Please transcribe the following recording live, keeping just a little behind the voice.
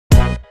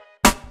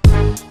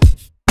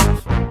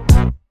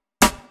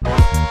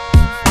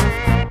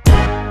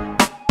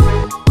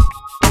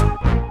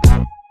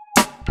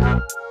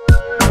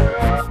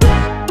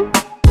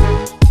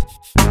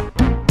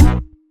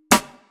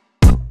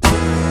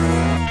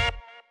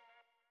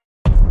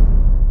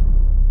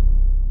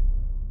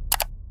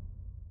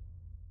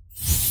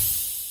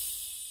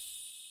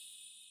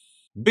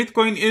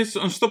Bitcoin is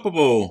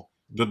unstoppable.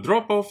 The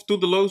drop-off to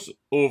the lows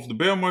of the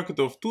bear market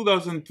of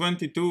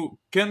 2022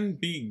 can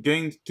be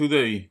gained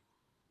today.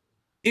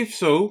 If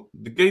so,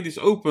 the gate is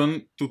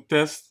open to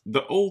test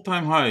the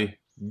all-time high.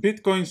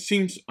 Bitcoin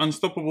seems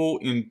unstoppable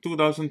in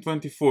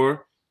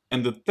 2024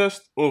 and the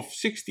test of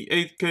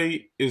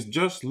 68k is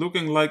just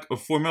looking like a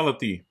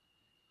formality.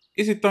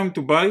 Is it time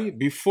to buy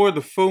before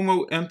the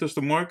FOMO enters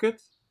the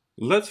market?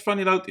 Let's find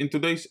it out in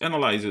today's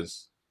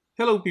analysis.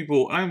 Hello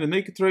people, I'm the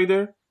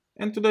NakedTrader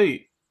and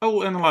today I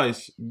will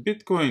analyze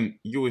Bitcoin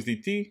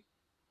USDT,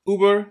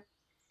 Uber,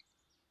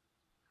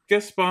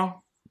 KASPA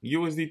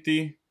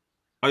USDT,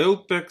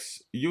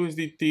 IOTEX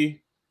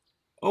USDT,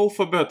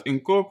 Alphabet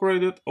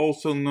Incorporated,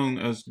 also known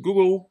as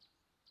Google,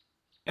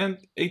 and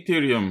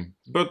Ethereum.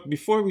 But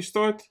before we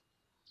start,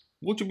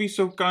 would you be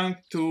so kind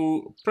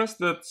to press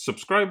that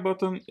subscribe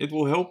button? It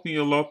will help me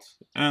a lot.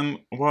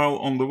 And while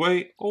on the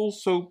way,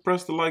 also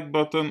press the like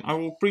button. I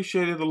will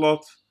appreciate it a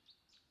lot.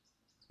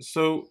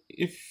 So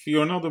if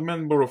you're not a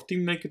member of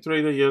Team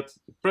NakedTrader yet,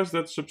 press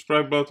that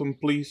subscribe button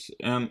please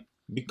and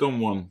become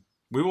one.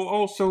 We will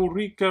also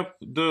recap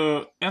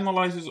the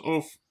analysis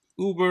of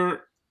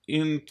Uber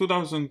in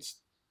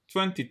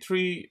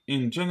 2023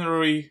 in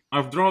January.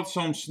 I've drawn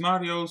some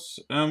scenarios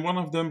and one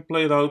of them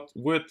played out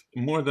with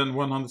more than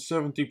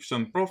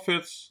 170%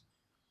 profits.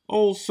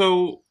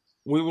 Also,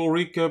 we will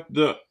recap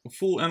the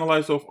full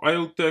analysis of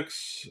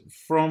IOTEX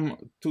from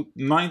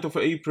 9th of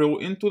April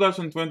in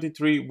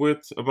 2023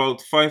 with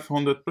about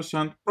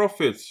 500%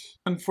 profits.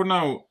 And for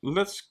now,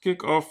 let's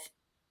kick off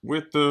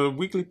with the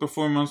weekly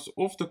performance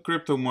of the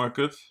crypto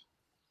market.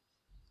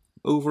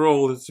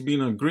 Overall, it's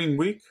been a green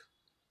week.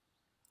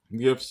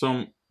 We have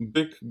some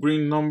big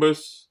green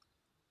numbers.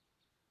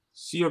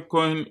 Sia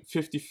Coin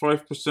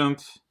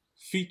 55%,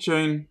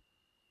 VeChain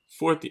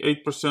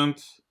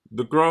 48%,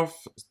 the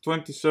Graph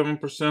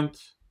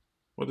 27%.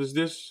 What is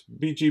this?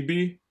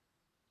 BGB.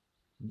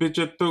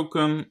 Bidget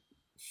Token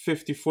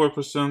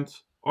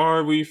 54%,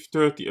 Arweave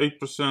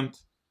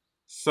 38%,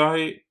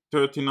 Sai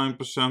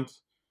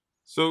 39%.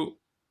 So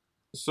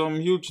some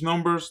huge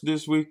numbers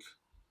this week,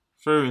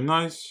 very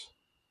nice.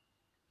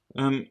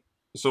 And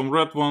some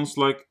red ones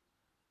like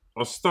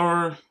a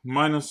star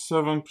minus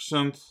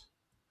 7%.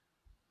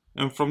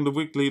 And from the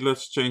weekly,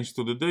 let's change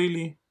to the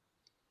daily.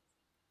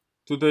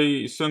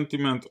 Today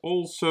sentiment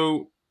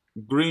also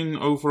green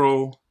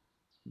overall.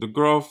 The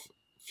Graph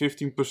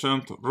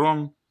 15%,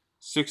 RON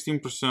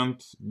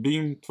 16%,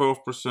 Beam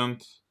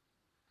 12%,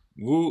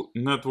 Woo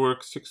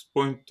Network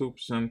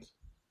 6.2%,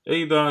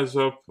 ADA is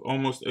up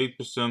almost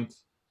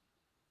 8%,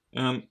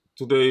 and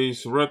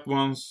today's red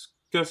ones,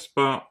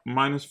 KASPA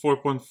minus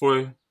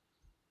 4.4,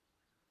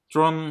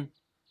 Tron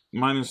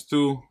minus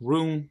 2,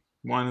 Room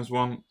minus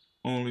 1,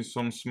 only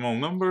some small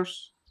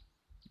numbers.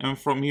 And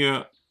from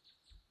here,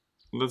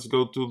 let's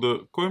go to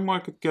the coin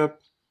market cap.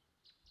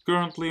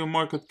 Currently a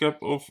market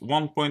cap of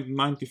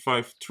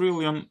 1.95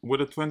 trillion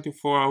with a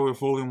 24-hour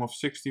volume of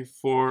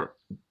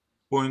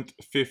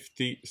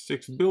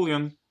 64.56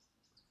 billion.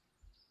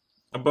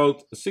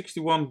 About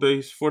 61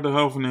 days for the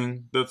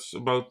halvening, that's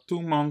about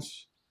 2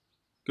 months.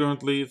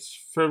 Currently it's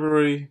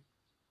February,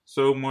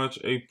 so March,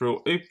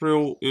 April.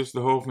 April is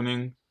the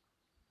halvening.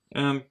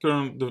 And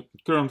the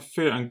current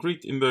fear and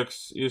greed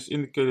index is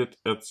indicated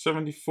at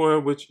 74,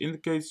 which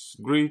indicates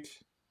greed.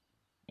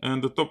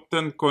 And the top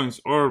 10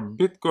 coins are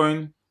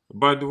Bitcoin.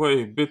 By the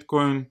way,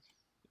 Bitcoin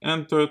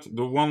entered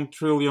the 1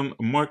 trillion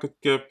market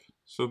cap,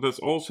 so that's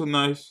also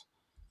nice.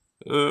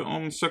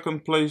 On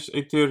second place,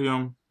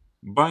 Ethereum,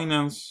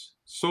 Binance,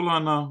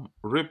 Solana,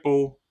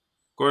 Ripple,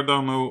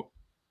 Cardano,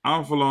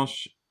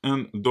 Avalanche,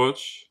 and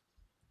Doge.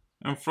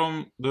 And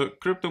from the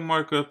crypto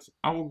market,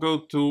 I will go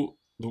to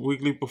the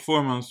weekly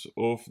performance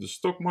of the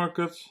stock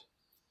market.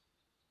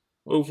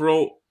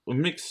 Overall, a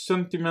mixed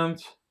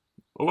sentiment.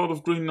 A lot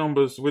of green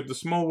numbers with the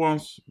small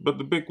ones, but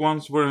the big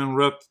ones were in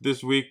red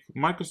this week.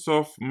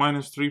 Microsoft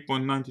minus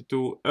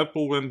 3.92,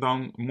 Apple went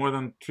down more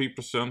than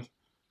 3%,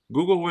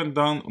 Google went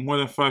down more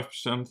than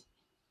 5%,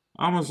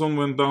 Amazon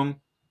went down,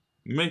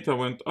 Meta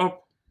went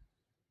up,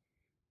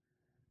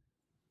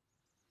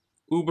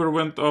 Uber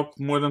went up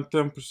more than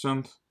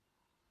 10%.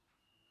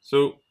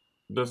 So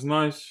that's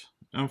nice.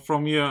 And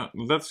from here,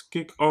 let's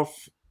kick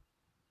off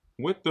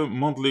with the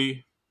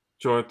monthly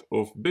chart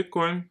of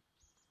Bitcoin.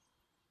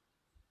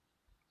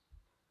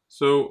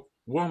 So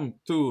 1,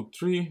 2,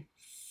 3,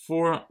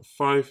 4,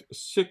 5,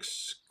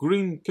 6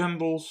 green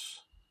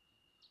candles.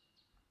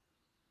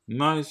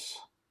 Nice.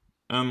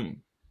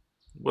 And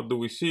what do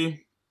we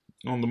see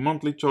on the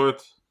monthly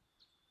chart?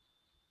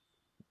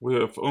 We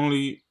have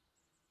only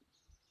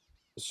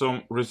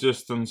some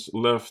resistance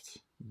left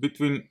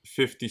between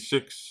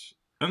 56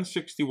 and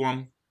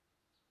 61.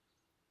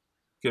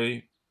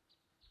 Okay,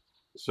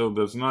 so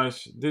that's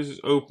nice. This is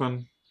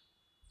open.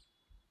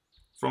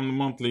 From the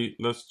monthly,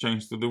 let's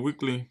change to the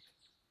weekly.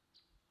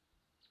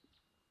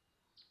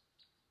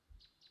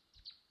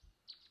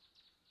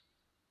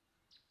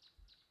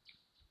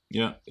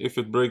 Yeah, if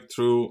it breaks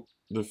through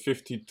the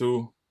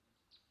 52k,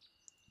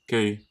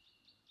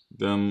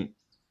 then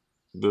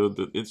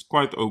it's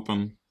quite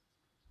open.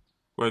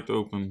 quite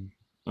open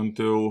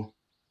until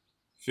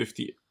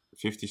 50,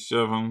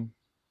 57,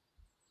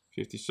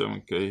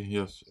 57k.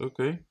 Yes,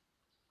 okay.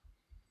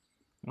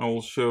 I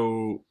will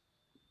show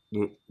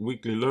the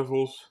weekly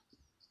levels.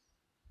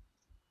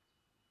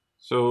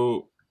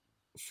 So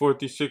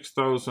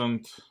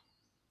 46,000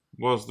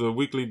 was the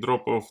weekly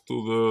drop off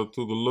to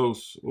the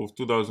lows of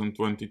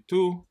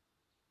 2022,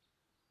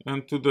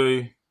 and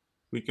today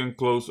we can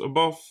close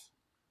above.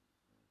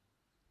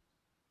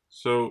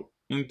 So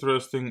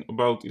interesting,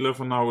 about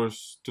 11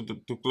 hours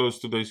to close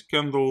today's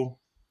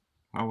candle.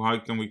 How high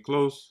can we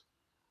close?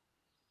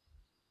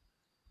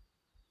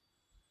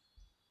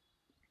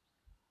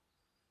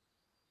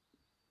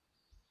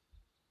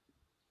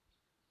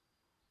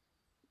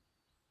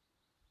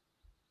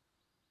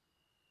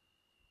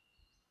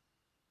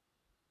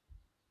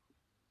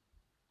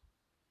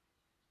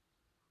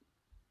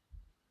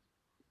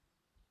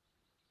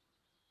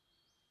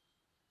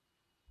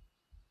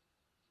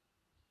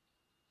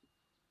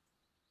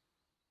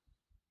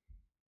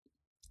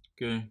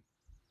 Okay,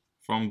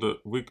 from the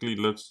weekly,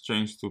 let's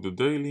change to the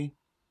daily.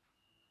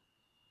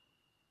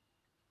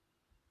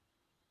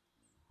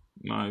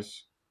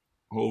 Nice,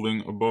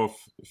 holding above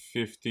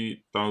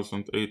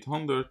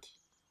 50,800.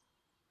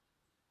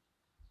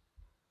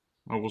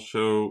 I will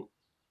show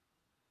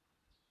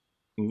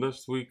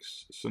last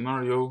week's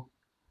scenario.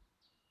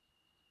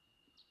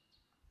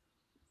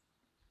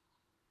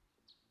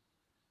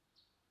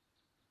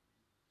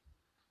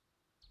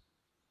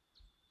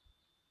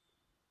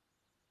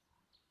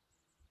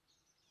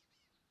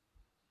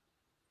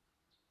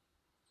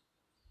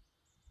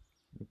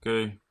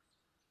 Okay.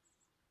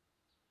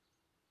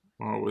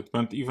 Wow, it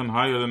went even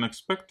higher than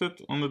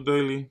expected on the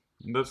daily.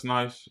 That's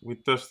nice. We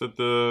tested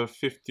the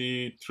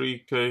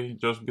 53k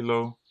just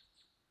below.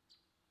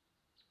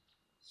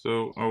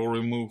 So I will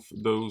remove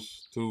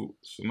those two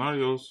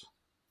scenarios.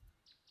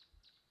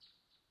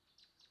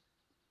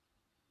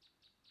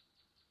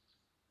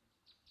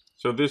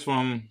 So this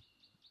one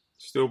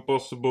still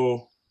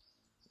possible.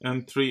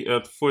 Entry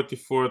at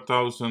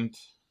 44,000.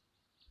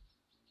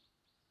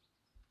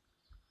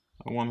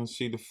 I want to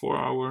see the 4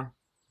 hour.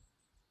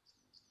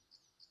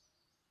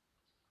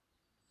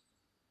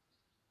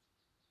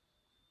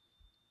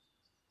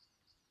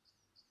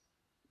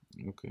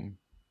 Okay.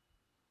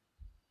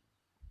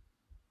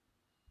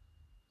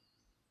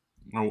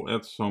 I will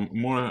add some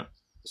more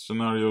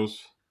scenarios.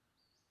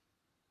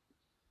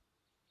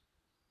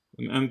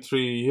 An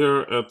entry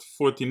here at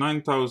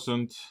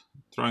 49,000,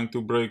 trying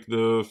to break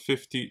the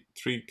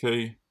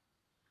 53k.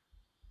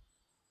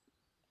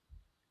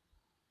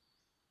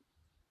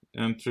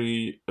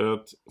 Entry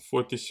at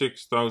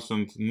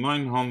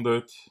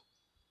 46,900,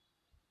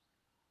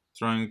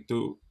 trying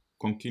to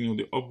continue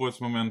the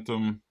upwards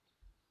momentum.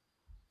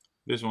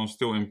 This one's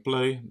still in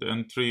play, the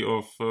entry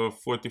of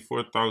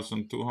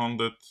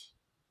 44,200.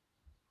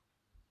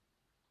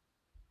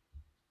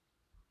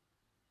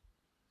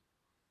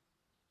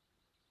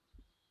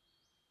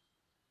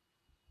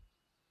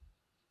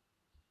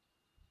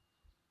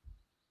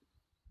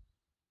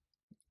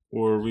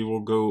 Or we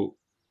will go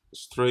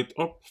straight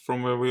up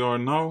from where we are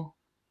now,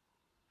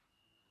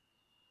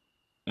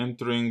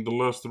 entering the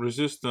last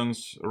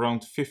resistance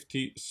around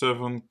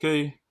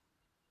 57k,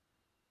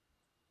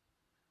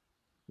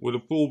 with a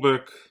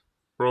pullback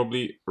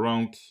probably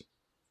around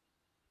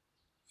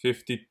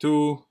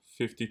 52,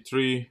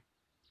 53,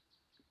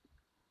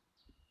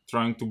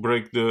 trying to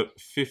break the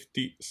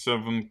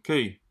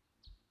 57k.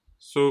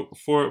 So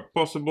for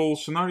possible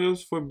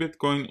scenarios for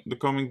Bitcoin the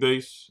coming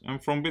days, and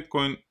from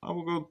Bitcoin I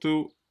will go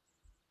to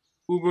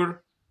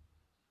Uber.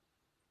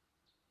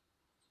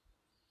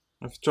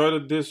 I've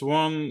charted this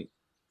one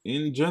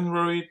in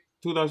January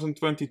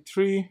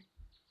 2023.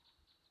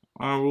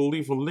 I will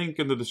leave a link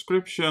in the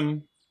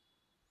description.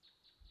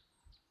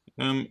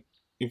 And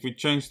if we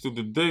change to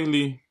the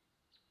daily,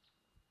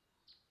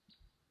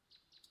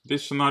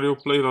 this scenario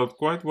played out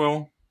quite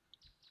well.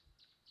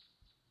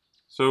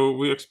 So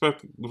we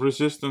expect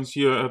resistance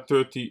here at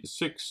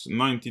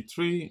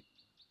 36.93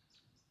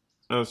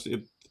 as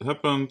it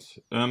happened,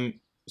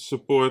 and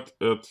support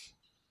at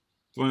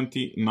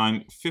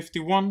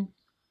 29.51.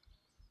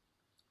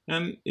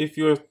 And if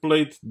you have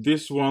played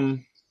this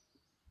one,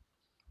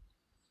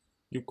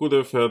 you could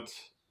have had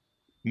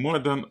more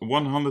than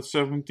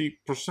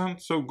 170%.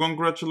 So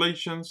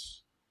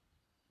congratulations.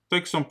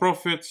 Take some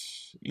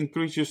profits,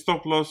 increase your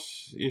stop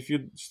loss if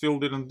you still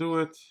didn't do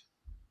it.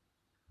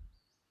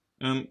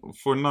 And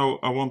for now,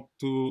 I want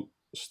to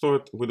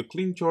start with a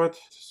clean chart.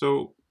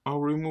 So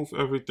I'll remove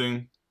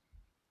everything.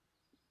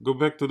 Go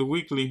back to the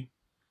weekly.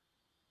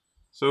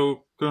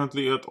 So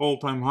currently at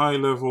all-time high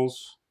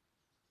levels.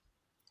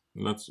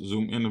 Let's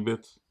zoom in a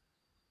bit.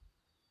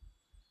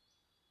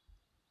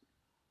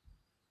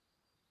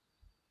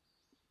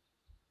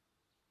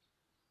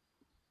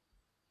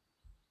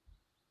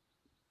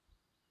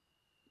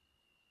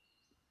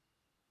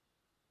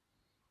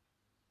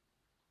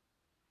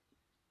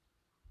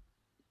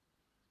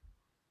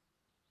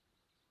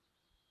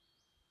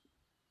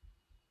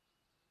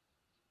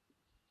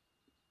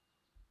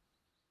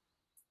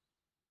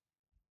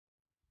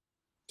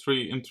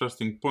 3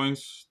 interesting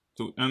points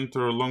to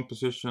enter a long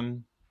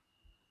position.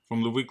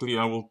 From the weekly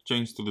I will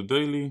change to the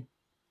daily.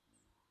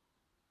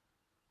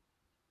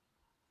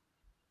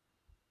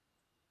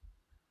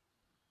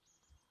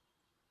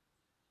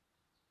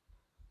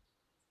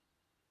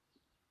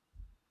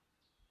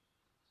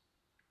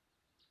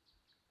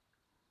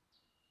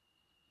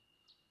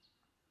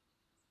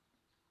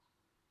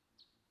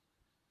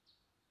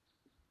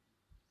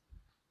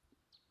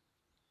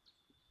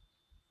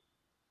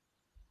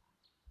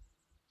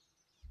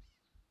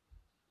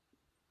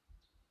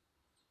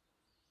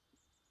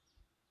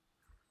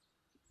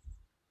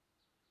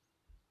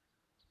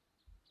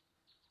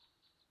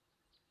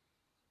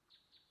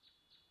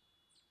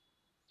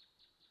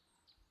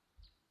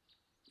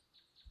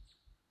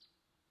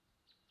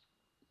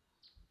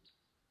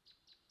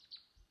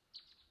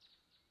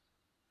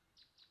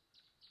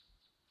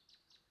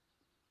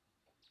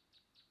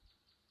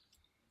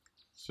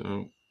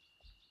 So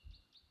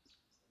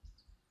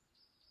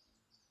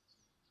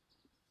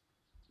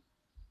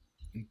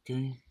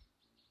okay,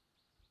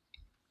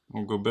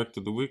 I'll go back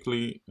to the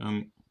weekly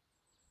and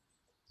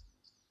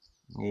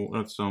I'll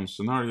add some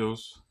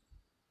scenarios.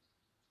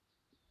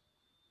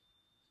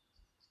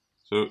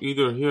 So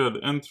either here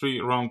the entry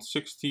around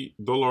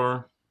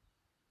 $60,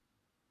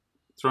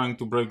 trying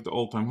to break the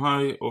all-time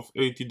high of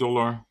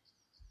 $80.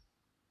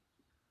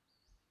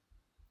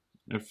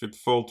 If it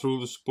fall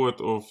through the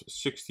support of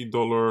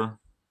 $60,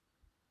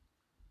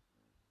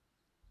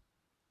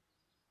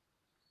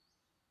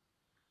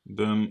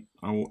 then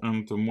I will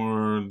enter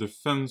more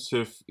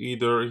defensive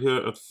either here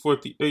at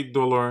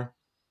 $48.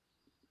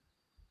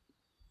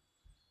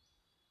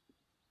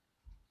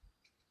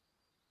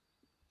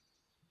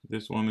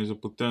 This one is a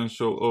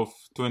potential of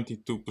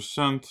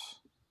 22%.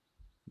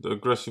 The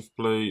aggressive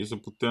play is a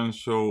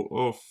potential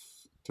of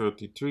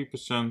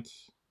 33%.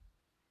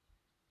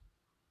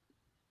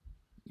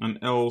 And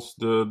else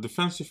the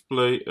defensive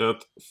play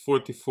at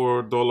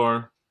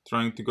 $44,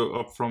 trying to go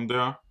up from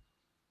there.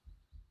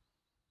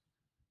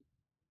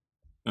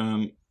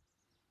 And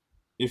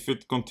if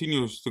it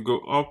continues to go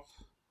up,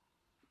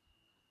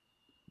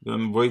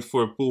 then wait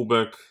for a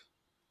pullback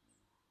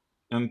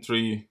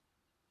entry.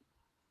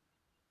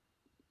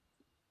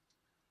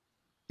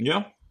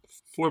 Yeah,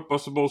 4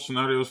 possible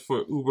scenarios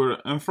for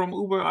Uber. And from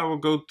Uber I will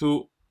go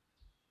to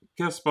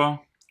KASPA,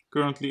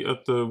 currently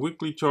at the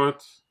weekly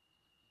chart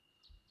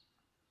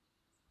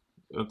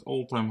at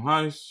all-time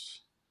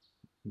highs,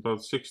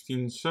 about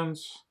 16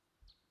 cents.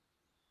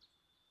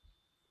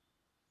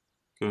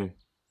 Okay.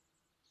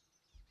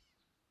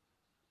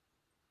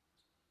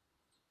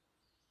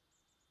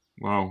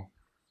 Wow.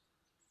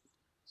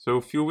 So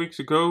a few weeks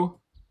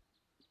ago,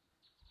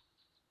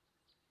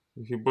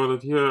 if you bought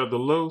it here at the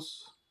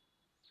lows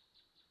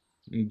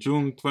in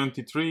June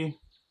 23,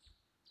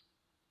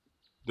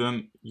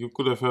 then you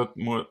could have had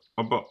more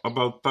about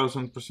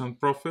 1000%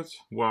 profits.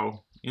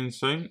 Wow,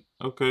 insane.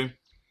 Okay.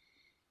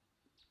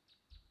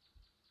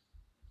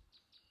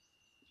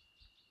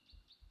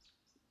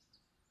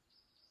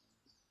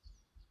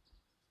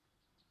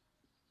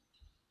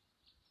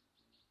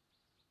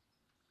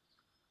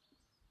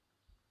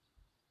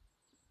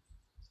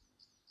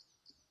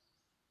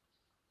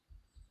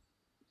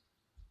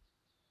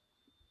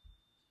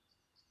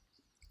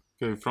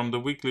 Okay, from the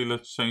weekly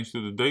let's change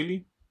to the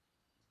daily.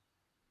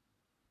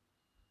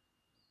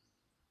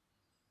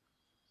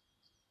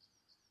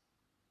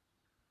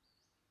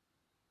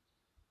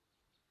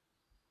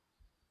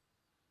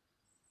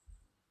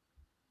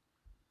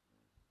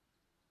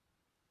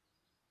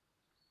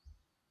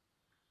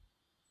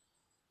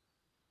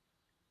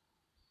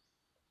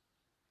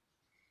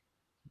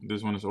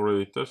 This one is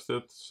already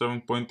tested,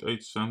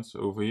 7.8 cents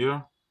over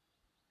here.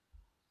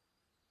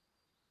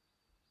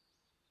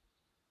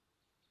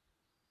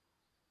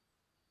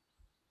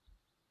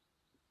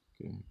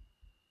 Okay.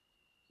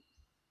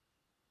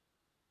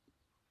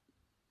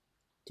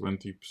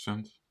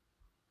 20%.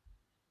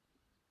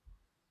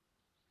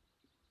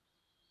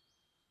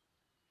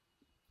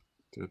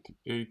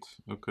 38.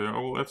 Okay, I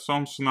will add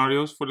some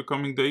scenarios for the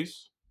coming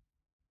days.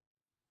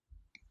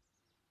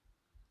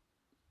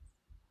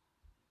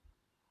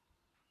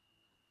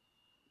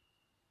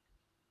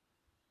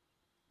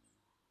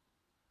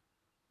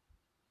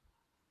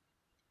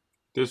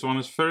 This one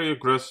is very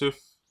aggressive.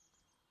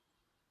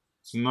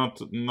 It's not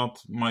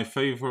my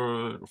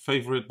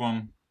favorite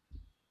one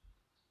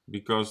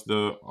because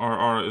the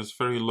RR is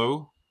very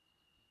low.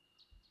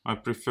 I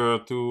prefer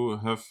to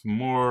have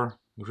more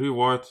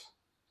reward.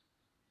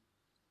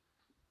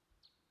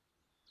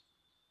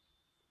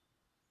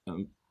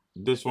 And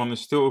this one is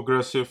still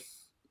aggressive.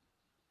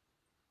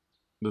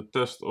 The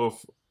test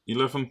of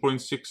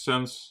 11.6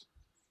 cents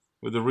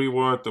with a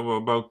reward of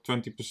about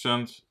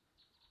 20%.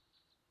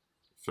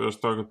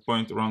 First target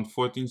point around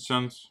 14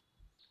 cents.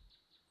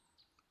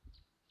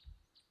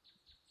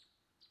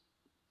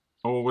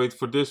 I will wait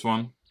for this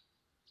one.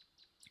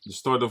 The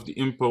start of the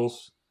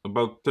impulse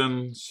about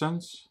 10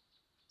 cents.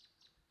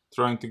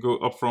 Trying to go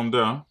up from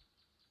there.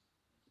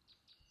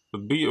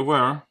 But be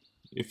aware,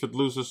 if it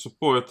loses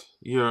support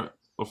here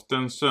of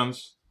 10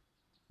 cents,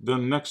 the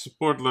next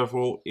support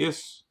level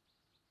is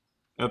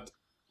at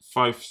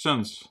 5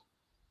 cents.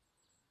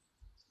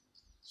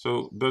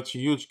 So that's a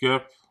huge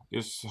gap,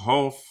 is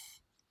half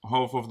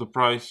of the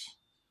price.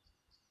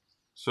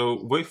 So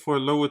wait for a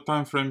lower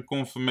time frame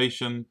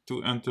confirmation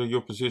to enter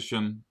your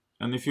position.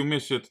 And if you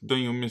miss it, then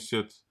you miss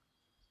it.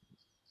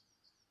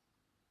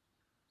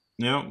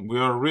 Yeah, we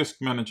are risk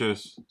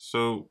managers.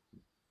 So,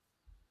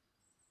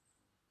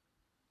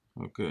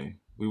 okay,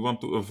 we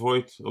want to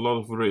avoid a lot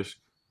of risk.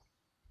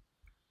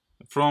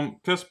 From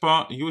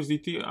KASPA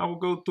USDT, I will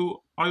go to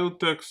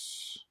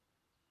IOTEX.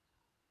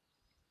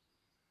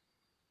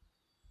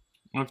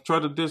 I've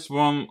tried this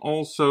one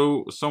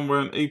also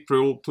somewhere in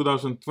April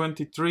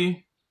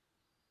 2023.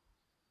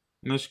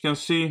 And as you can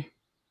see,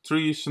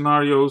 3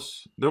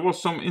 scenarios. There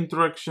was some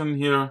interaction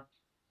here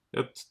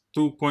at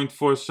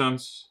 2.4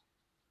 cents.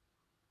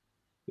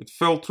 It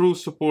fell through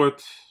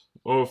support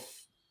of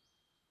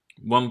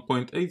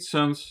 1.8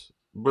 cents,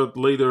 but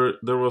later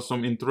there was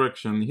some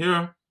interaction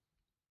here.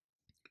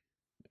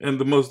 And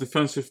the most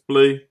defensive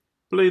play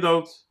played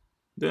out,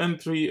 the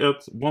entry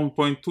at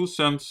 1.2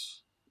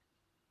 cents.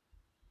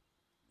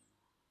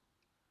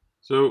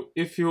 So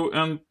if you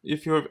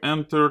have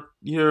entered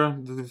here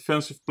the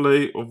defensive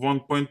play of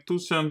 1.2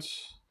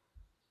 cents,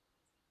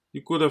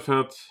 you could have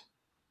had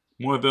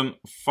more than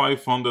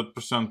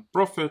 500%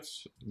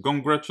 profits.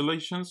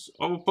 Congratulations.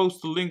 I will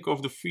post the link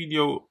of the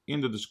video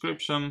in the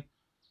description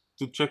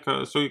to check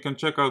out, so you can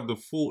check out the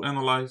full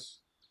analyze.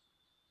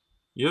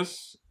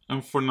 Yes,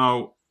 and for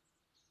now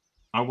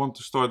I want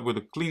to start with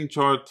a clean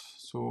chart,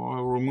 so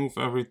I'll remove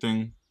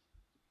everything.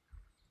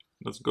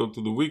 Let's go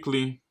to the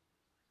weekly.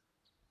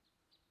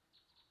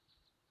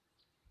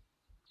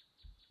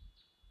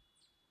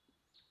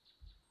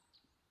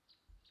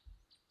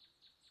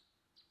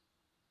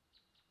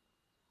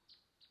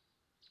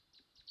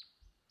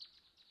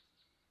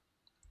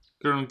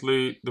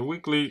 Currently the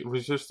weekly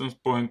resistance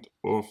point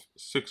of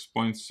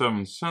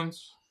 6.7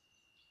 cents.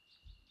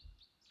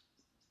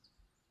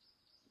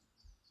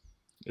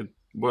 It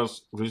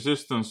was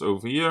resistance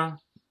over here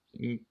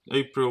in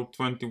April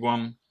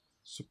 21,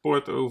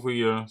 support over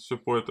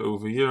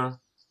here,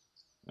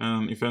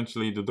 and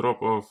eventually the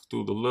drop off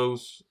to the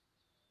lows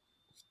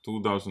of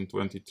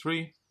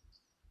 2023.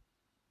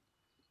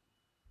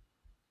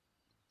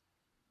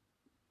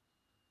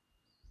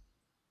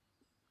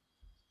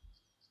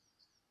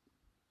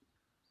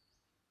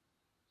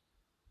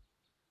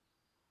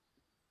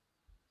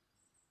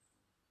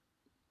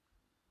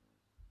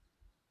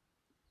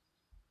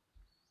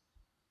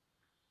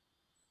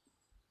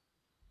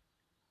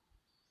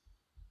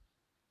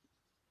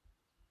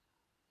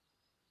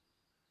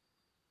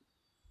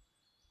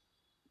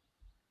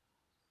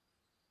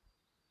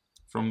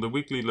 From the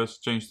weekly, let's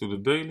change to the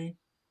daily.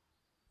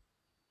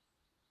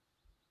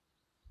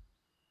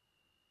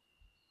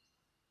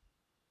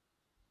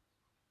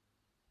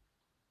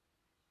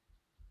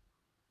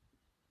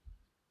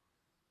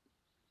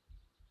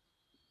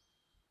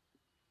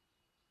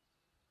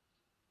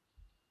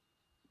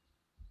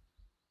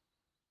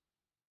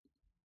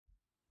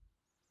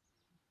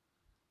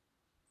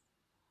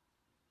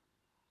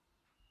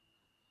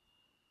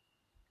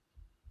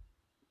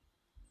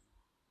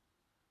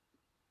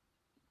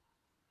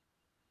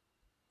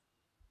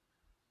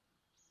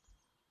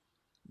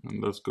 And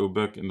let's go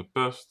back in the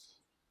past.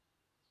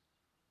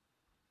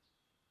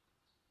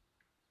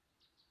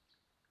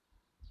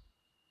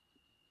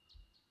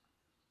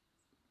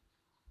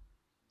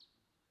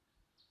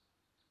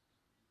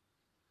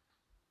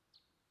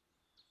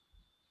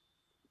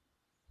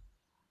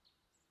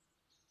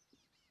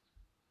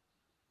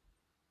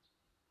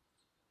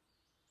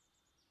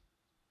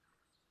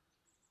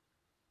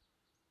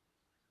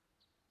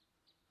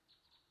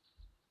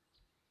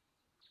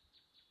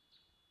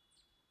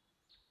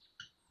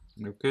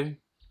 Okay.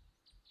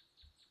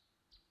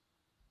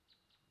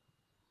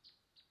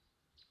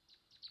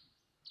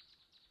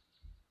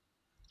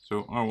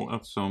 So I will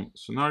add some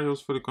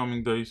scenarios for the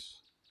coming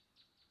days.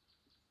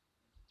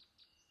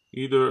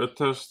 Either a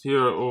test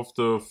here of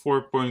the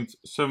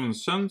 4.7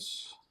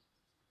 cents,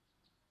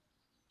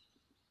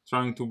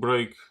 trying to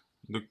break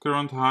the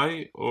current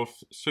high of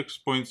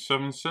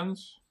 6.7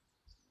 cents,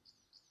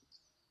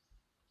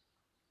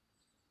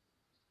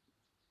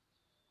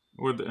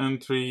 or the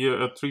entry here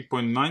at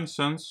 3.9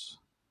 cents,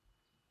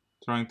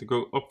 trying to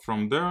go up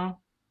from there.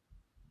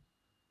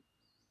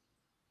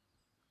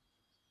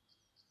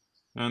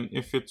 And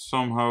if it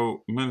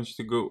somehow managed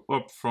to go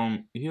up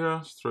from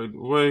here straight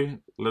away,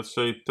 let's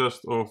say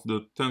test of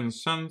the 10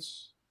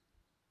 cents,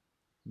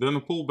 then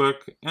a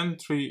pullback,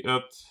 entry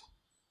at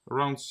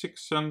around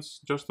 6 cents,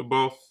 just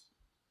above,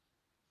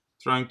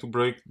 trying to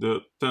break the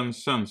 10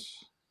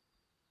 cents.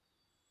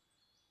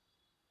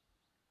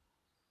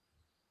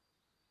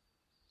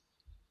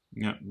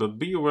 Yeah, but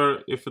be aware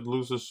if it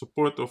loses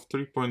support of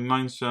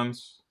 3.9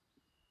 cents,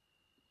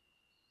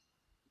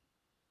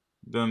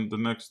 then the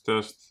next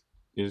test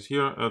is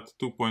here at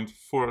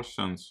 2.4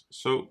 cents.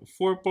 So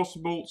 4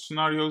 possible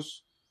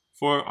scenarios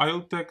for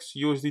IOTEX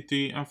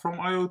USDT, and from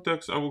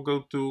IOTEX I will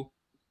go to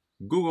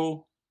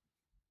Google.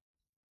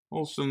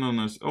 also known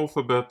as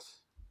Alphabet.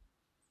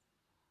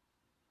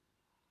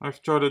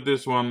 I've charted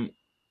this one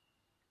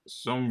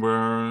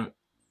somewhere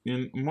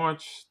in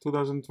March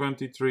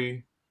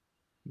 2023,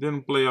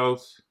 didn't play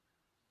out,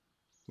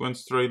 went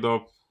straight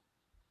up,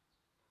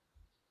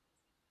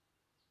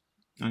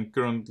 and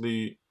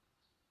currently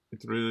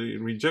it really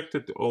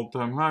rejected the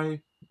all-time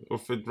high.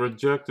 If it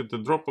rejected the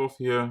drop-off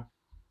here,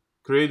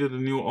 created a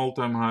new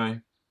all-time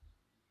high.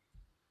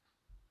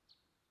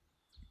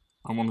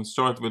 I want to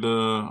start with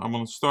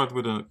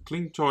a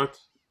clean chart.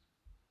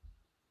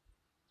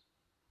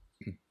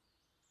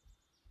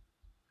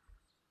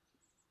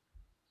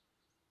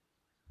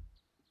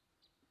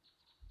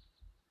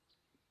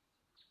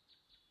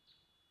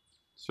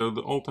 So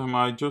the all-time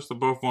high just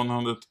above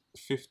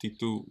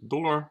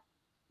 $152.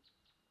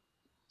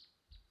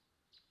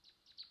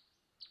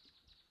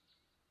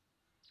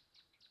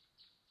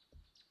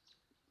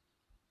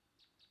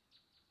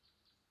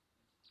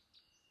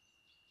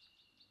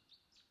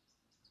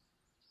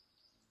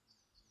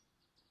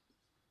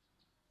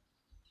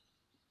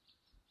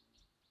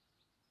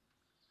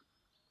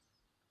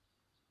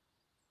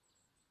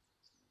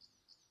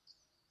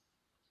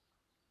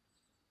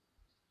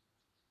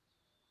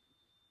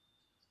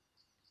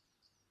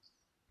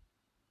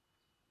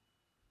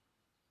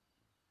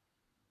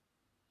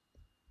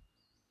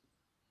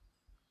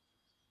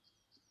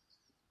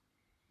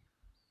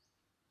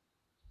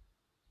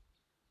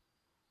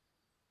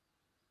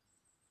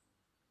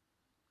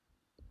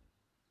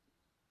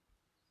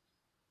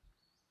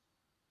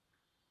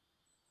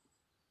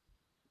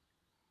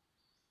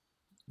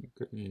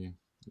 Okay,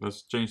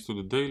 let's change to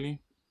the daily.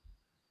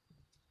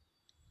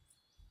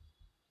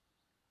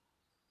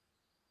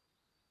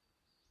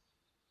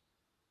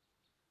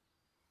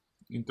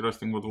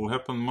 Interesting what will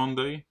happen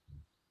Monday.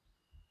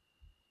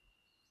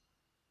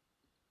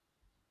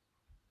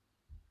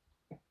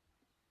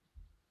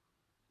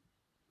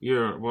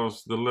 Here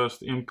was the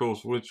last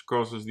impulse which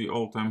causes the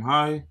all-time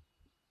high.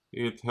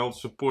 It held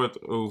support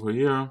over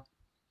here.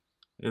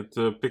 It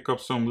picked up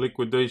some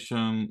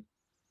liquidity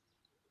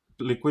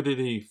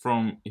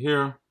from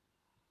here.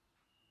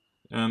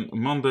 And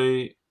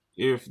Monday,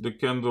 if the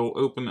candle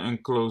open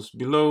and close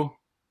below,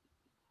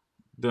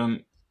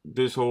 then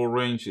this whole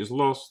range is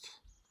lost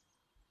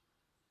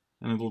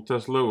and it will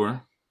test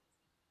lower.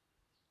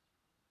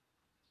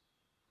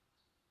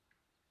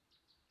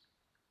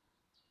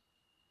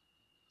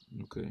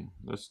 Okay,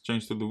 let's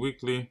change to the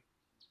weekly.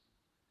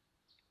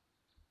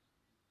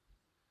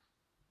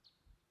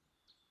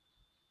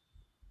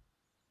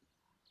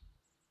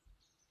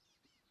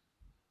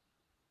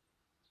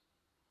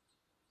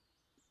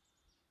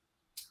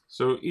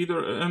 So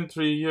either an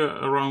entry here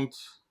around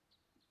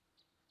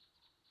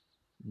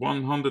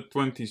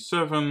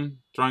 127,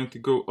 trying to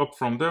go up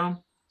from there,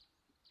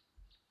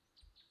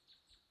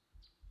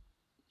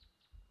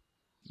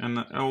 and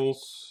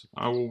else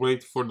I will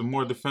wait for the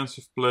more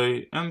defensive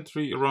play,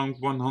 entry around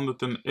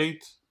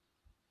 108,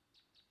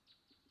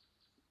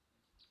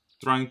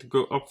 trying to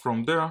go up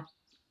from there.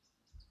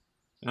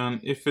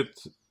 And if it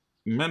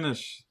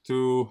managed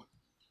to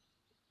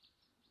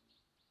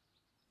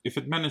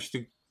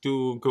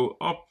go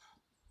up,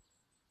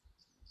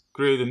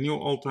 create a new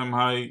all-time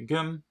high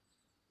again.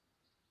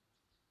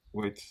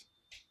 Wait.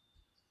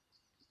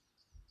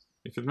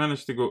 If it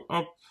managed to go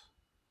up,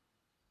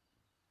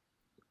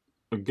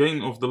 a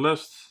gain of the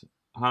last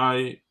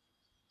high,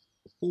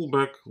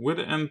 pullback with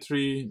an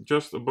entry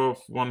just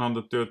above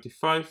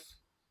 135,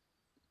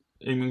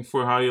 aiming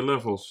for higher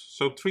levels.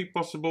 So 3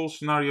 possible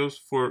scenarios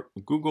for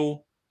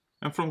Google,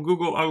 and from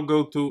Google I'll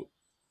go to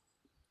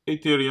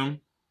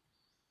Ethereum.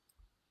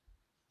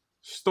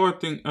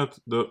 Starting at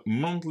the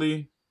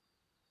monthly,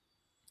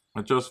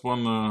 I just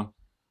want to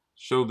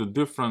show the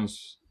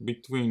difference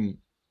between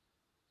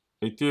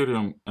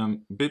Ethereum and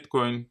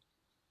Bitcoin.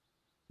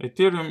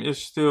 Ethereum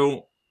is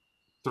still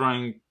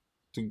trying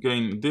to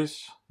gain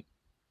this,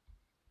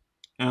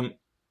 and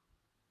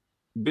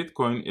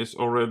Bitcoin is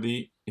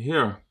already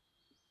here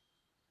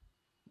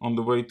on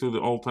the way to the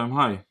all-time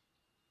high.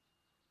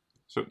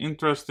 So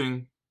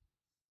interesting.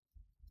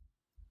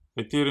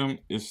 Ethereum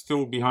is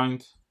still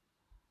behind.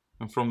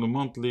 And from the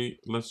monthly,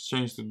 let's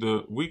change to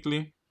the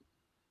weekly.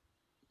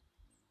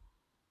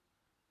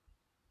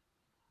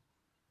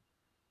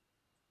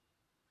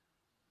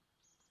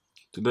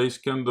 Today's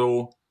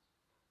candle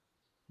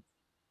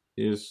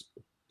is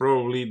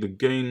probably the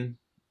gain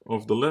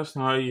of the last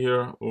high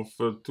here of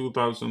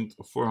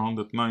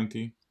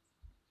 2,490.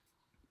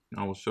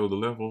 I will show the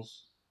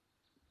levels.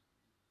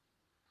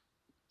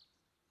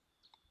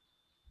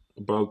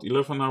 About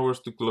 11 hours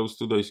to close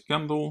today's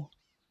candle.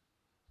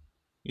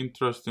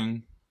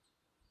 Interesting.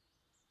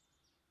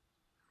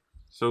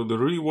 So the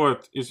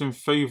reward is in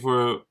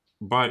favor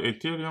by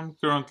Ethereum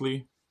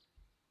currently.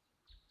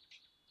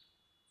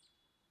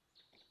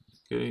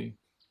 Okay,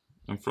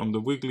 and from the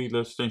weekly,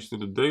 let's change to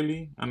the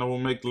daily, and I will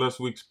make last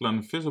week's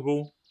plan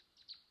visible.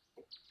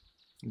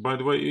 By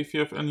the way, if you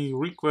have any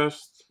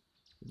requests,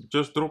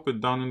 just drop it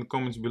down in the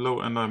comments below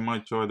and I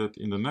might try that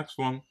in the next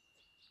one.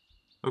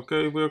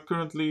 Okay, we are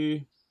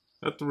currently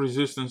at the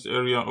resistance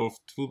area of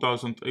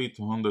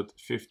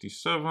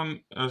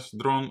 2,857 as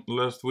drawn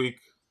last week.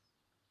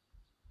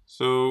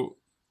 So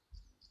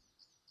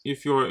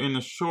if you are in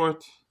a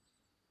short,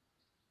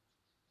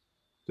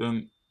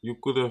 then you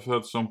could have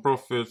had some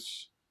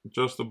profits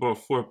just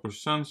above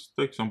 4%.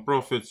 Take some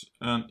profits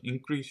and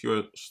increase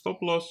your stop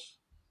loss.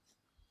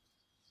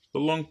 The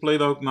long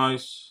played out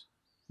nice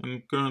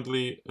and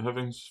currently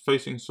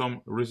facing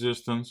some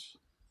resistance.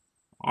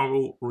 I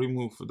will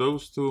remove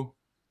those two.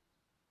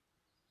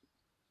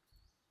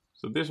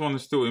 So this one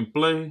is still in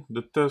play,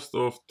 the test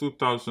of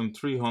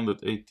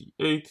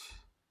 2,388.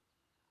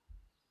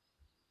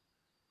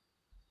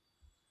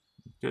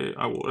 Okay,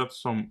 I will add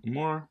some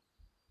more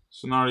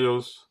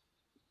scenarios.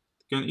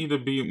 It can either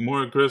be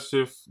more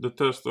aggressive, the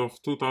test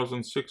of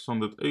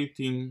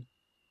 2,618,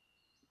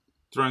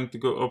 trying to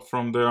go up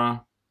from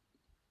there.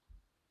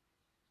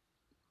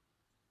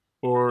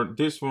 Or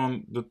this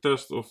one, the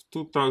test of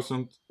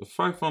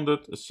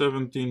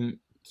 2,517,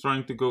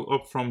 trying to go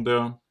up from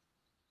there.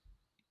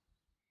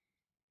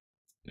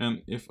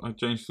 And if I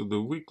change to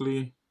the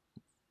weekly,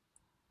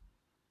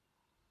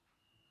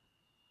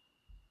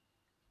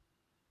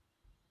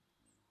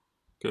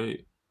 okay,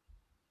 it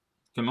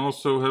can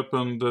also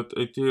happen that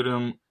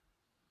Ethereum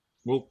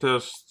will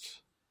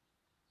test,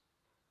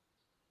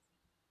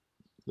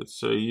 let's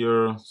say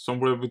here,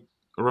 somewhere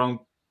around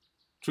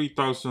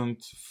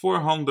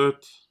 3,400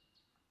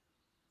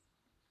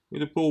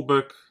 with a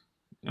pullback,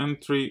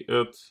 entry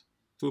at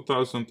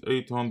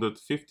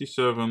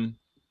 2,857,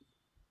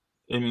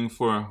 aiming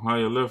for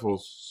higher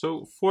levels.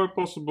 So 4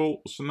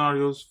 possible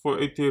scenarios for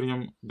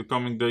Ethereum the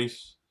coming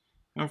days.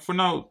 And for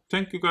now,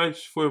 thank you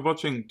guys for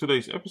watching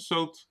today's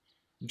episode.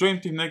 Join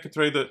Team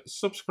NakedTrader,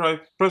 subscribe,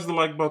 press the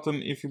like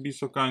button if you be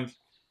so kind,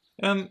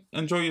 and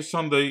enjoy your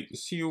Sunday.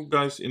 See you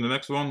guys in the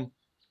next one.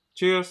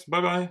 Cheers,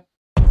 bye bye.